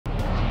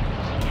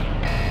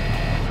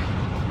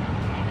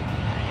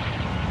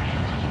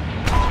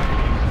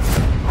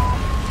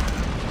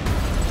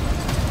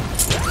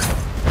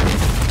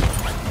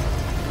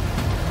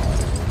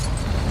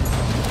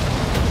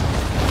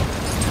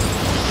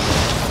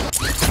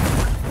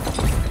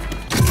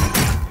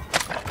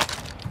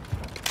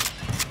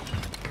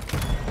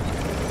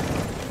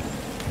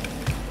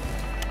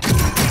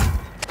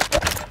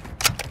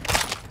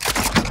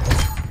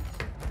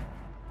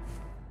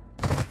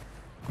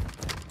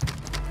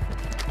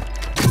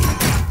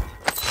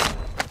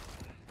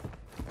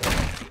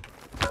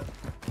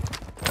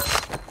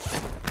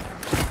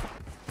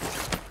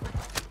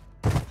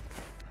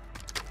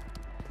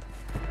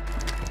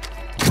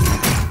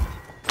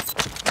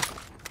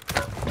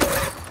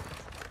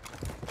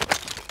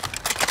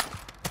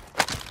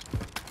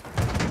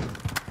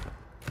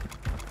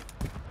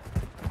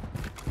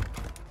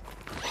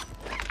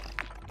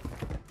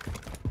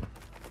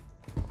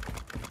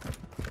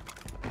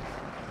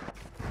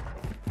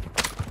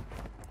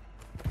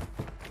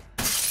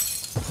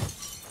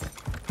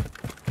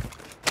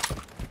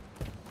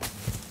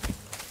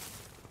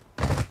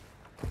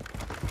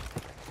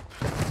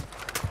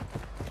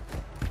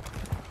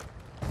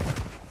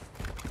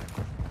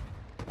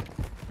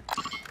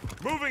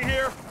Moving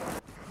here.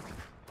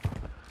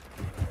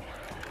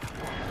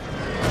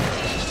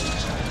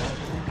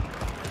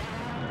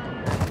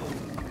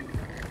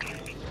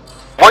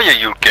 Why are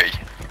you gay?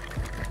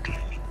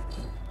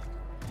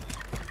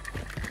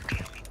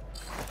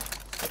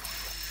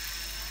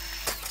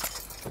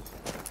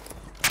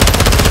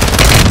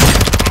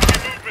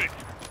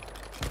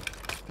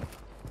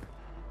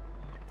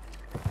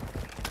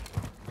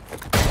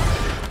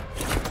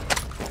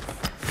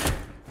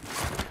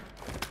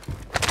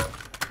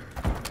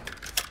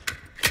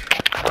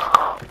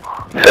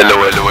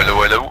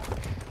 Hello.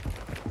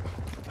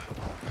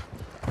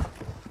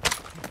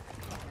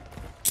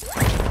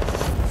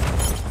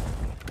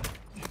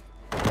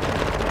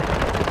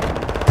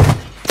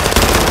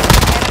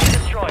 Enemy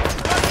destroyed.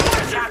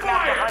 Attack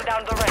now to hunt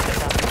down the rest of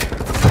them.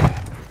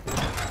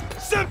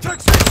 Semtex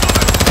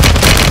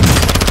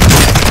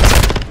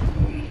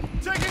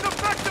taking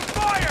effective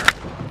fire!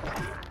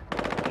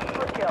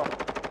 Good kill.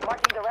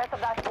 Marking the rest of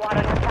that squad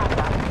on your attack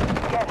map.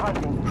 Get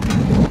hunting.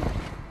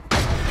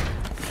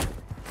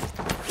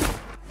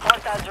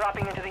 Hostiles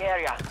dropping into the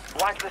area.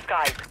 Watch the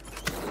skies.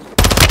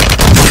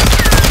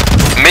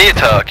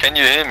 Meta, can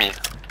you hear me?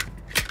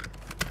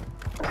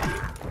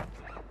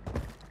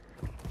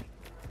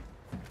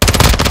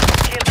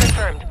 Kill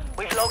confirmed.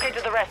 We've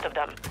located the rest of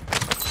them.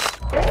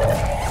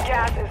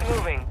 Gas is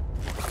moving.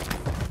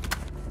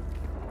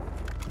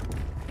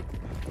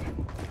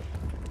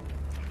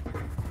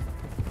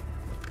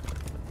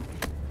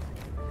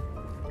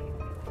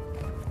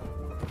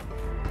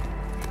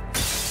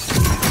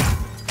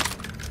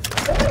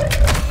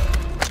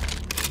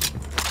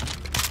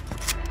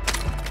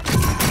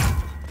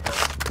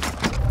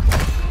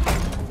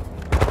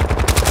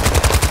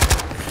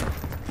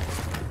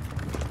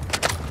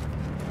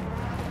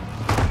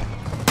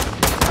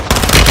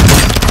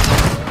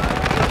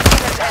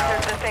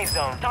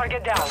 Zone.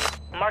 Target down.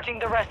 Marching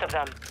the rest of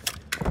them.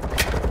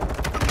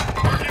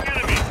 Marching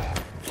enemy!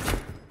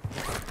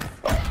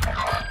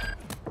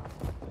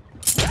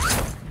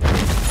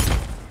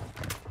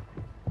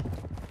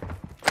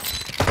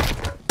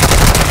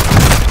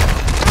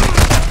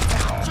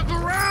 Took a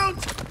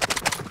round!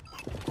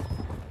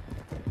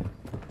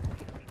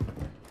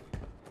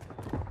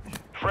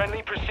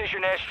 Friendly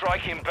precision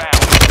airstrike inbound.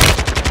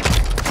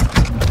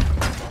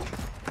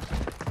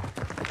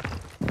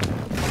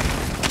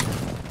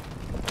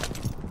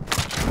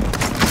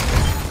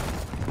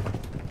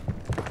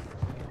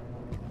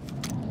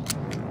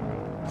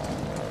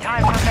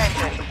 Time for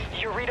vengeance.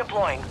 You're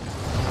redeploying.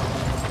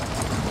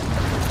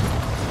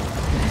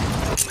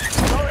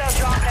 Loadout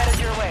drop headed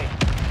your way.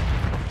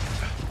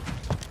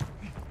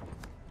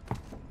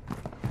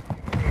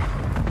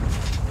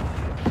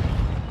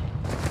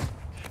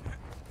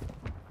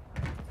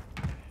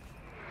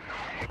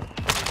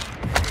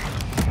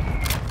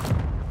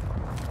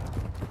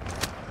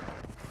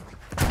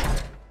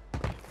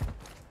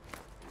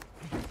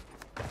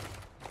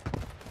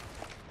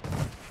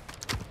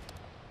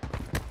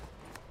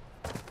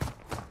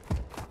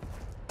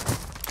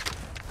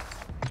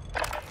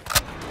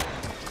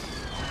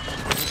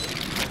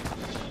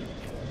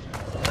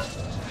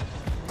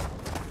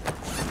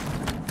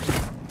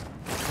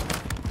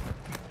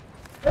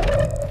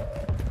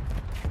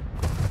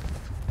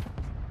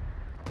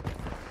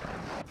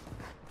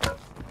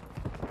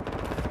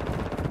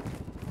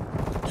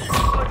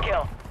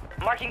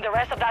 Marking the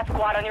rest of that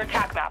squad on your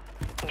attack map.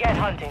 Get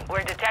hunting.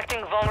 We're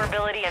detecting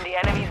vulnerability in the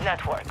enemy's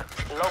network.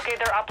 Locate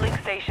their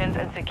uplink stations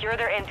and secure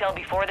their intel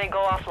before they go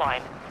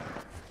offline.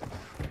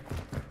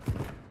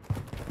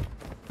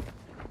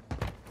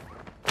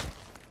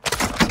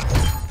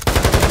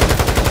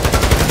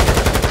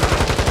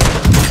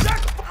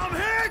 I'm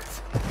hit!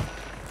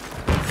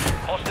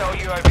 Hostile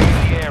UAV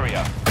in the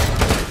area.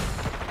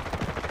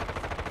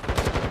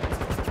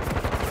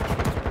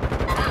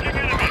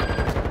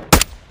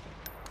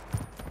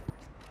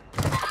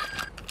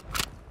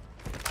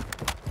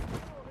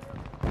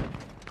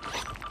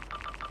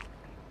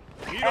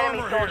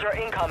 Enemy soldier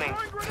incoming.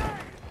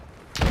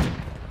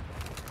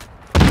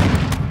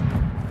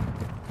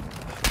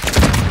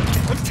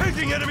 I'm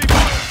taking enemy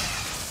fire!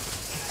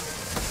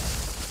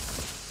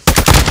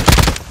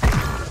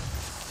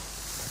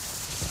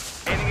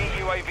 Enemy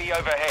UAV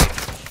overhead.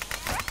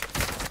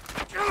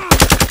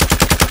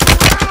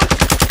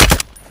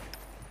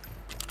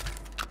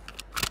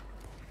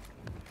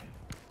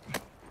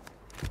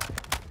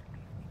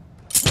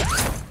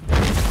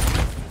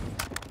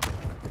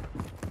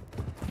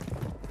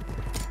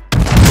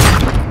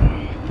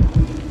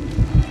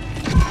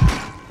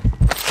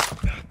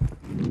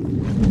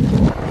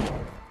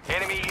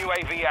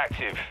 UAV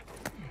active.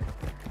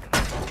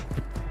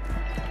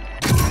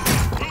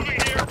 Moving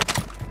here!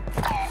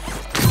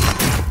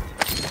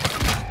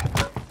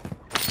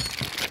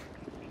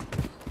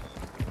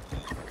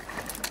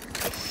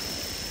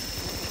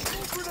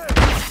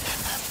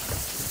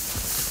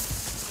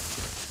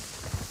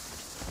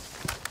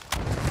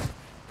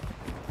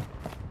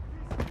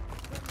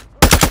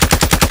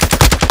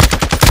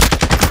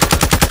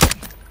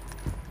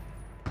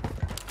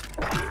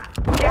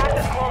 Gas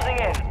is closing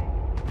in.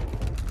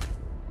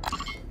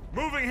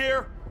 Moving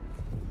here.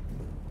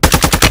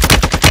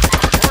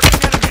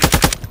 Marking enemy.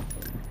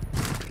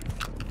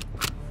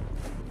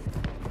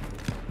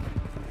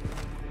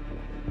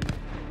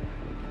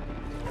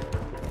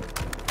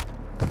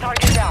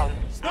 Target down.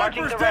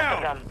 Marking Snipers the rest down.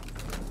 of them.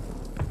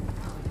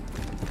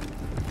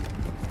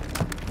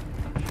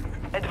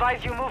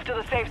 Advise you move to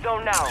the safe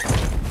zone now.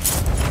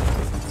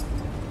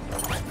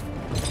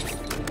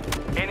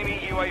 Enemy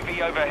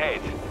UAV overhead.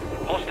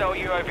 Hostile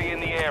UAV in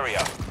the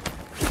area.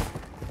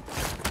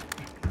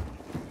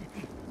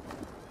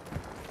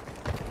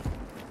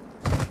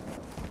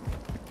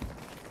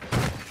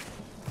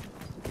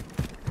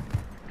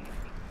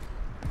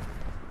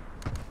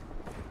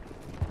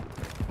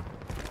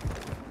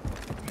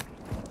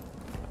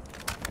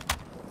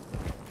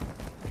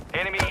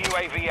 Enemy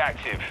UAV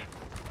active.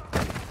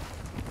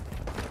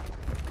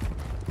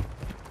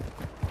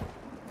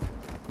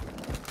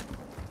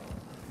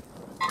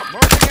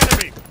 Marking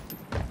enemy.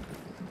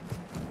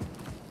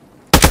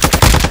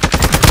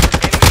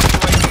 Enemy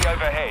UAV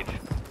overhead.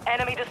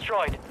 Enemy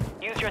destroyed.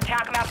 Use your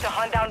attack map to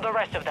hunt down the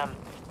rest of them.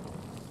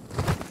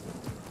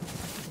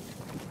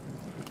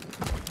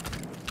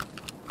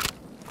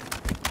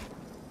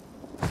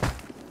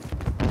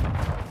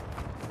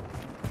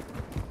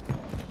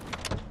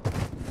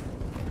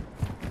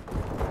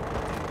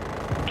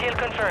 Kill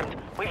confirmed.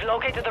 We've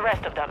located the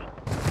rest of them.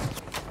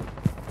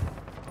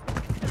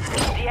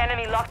 The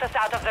enemy locked us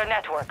out of their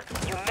network.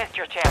 You missed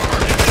your chance.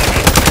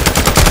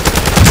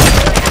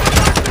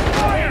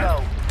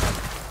 Go.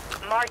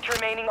 Marked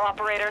remaining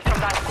operators from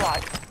that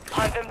squad.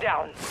 Hunt them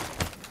down.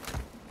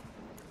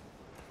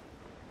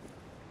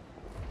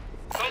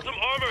 Got some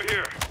armor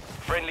here.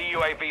 Friendly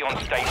UAV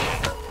on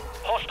station.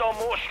 Hostile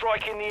mortar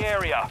strike in the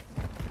area.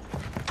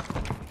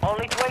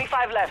 Only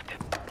 25 left.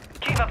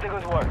 Keep up the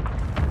good work.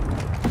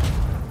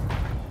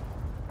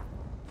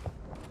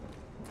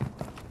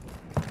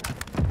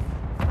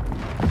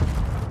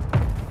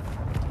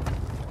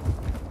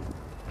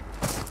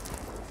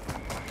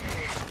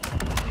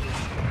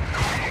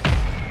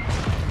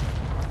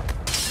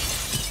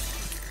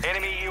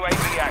 Enemy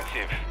UAV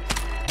active.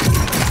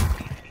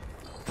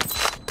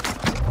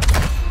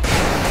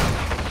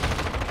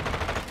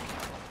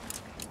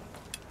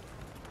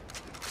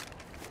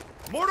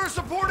 Mortar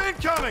support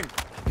incoming.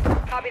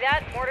 Copy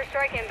that. Mortar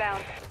strike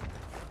inbound.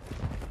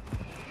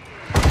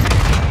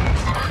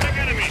 Marking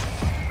enemy.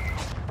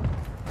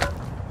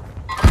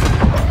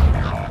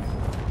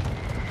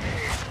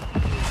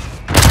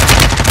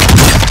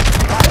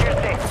 Roger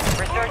 6.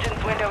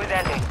 Resurgence window is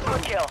ending.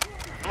 Good kill.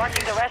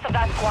 Marking the rest of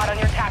that squad on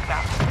your attack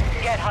map.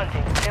 Get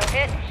hunting. No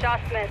hit.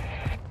 Shots missed.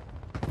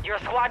 Your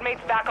squad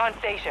mates back on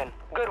station.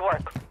 Good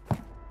work.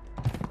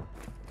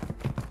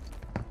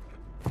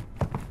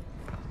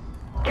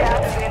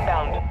 Gas is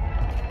inbound.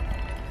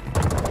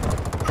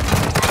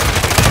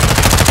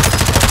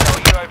 Hostile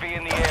UAV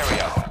in the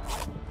area.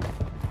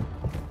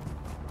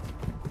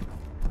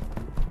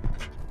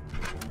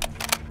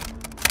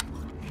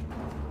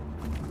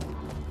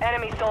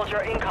 Enemy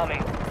soldier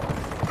incoming.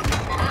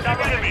 Some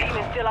of your enemy. team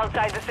is still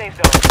outside the safe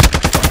zone.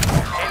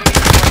 Enemy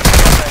UAV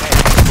overhead.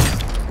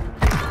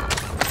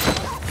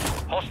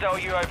 Hostile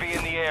UAV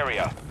in the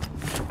area.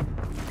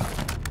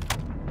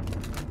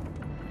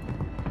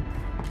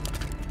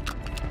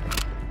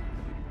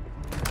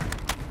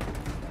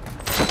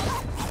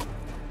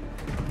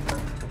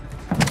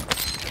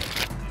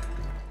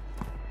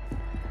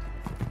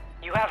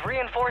 You have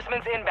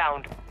reinforcements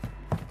inbound.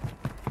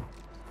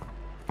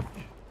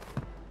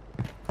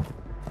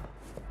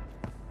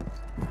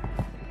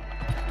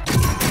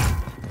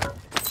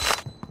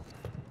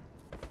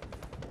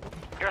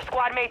 Your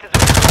squad mate is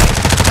redeployed.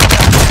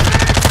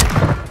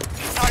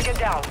 Target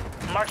down.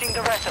 Marking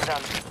the rest of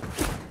them.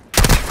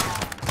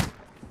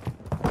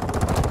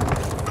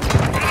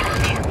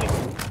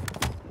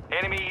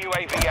 Enemy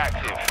UAV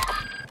active.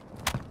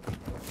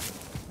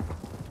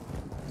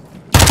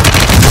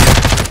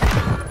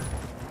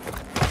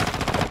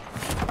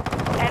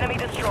 Enemy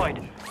destroyed.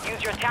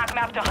 Use your attack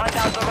map to hunt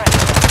down the rest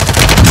of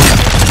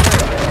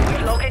them.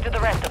 We've located the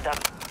rest of them.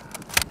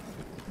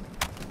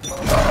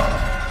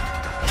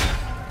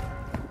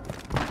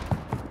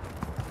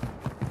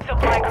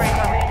 Supply crates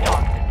are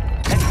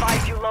restocked.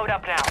 Advise you load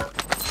up now.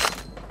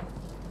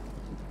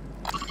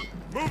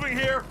 Moving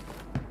here.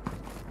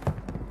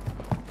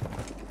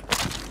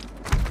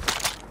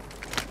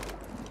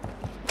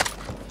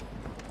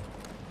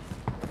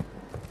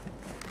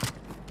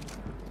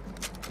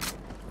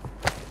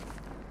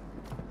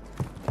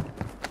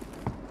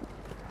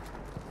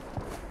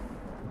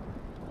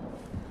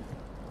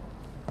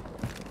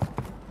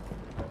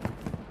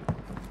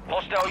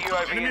 Hostile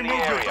UAV in Enemy the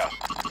movement. area.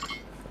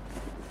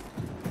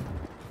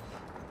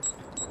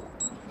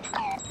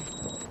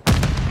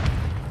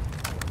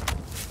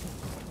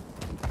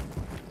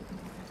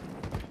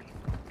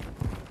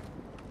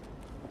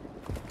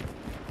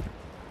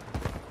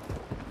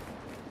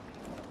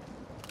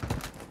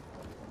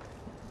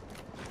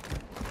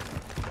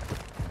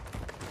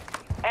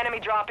 Enemy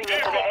dropping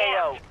into the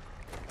AO.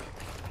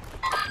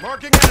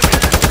 Marking enemy.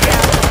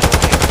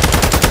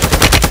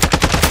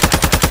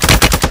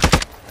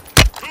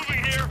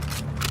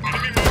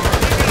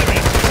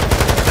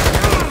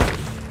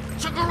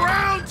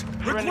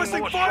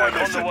 strike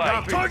on the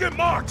way. Target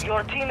marked!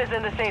 Your team is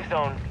in the safe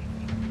zone.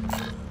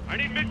 I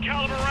need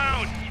mid-caliber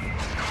rounds!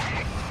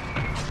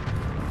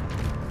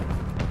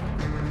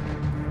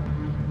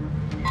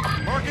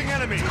 Marking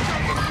enemy!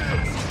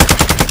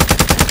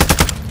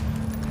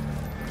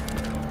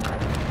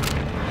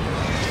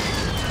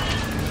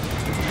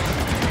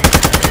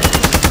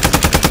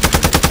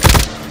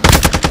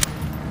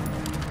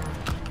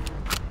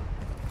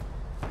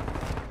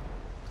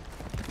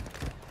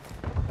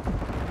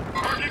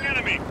 Marking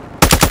enemy!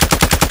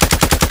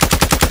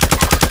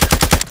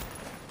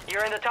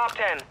 You're in the top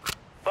 10.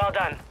 Well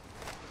done.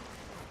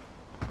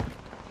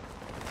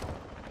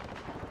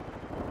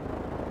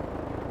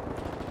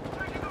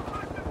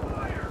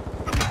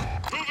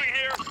 Moving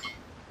here!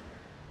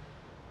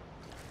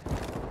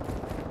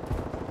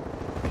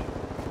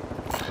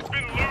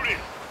 Been looted!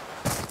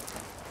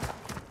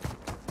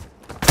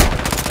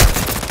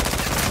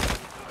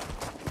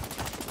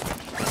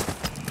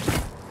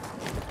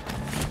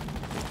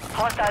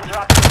 Hostiles are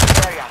up in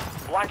this area.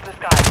 Watch the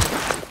sky.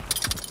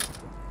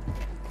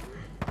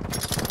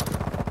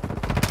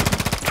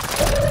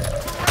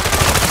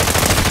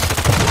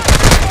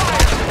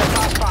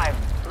 Top 5.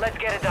 Let's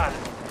get it done.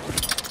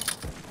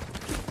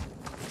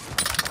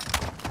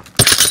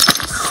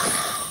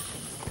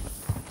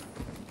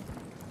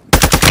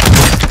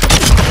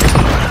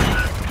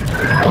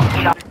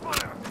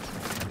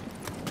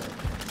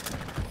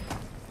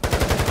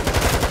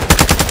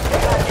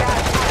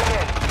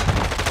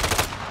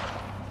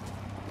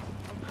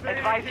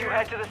 Advise you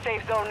head to the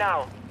safe zone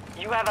now.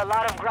 You have a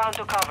lot of ground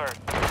to cover.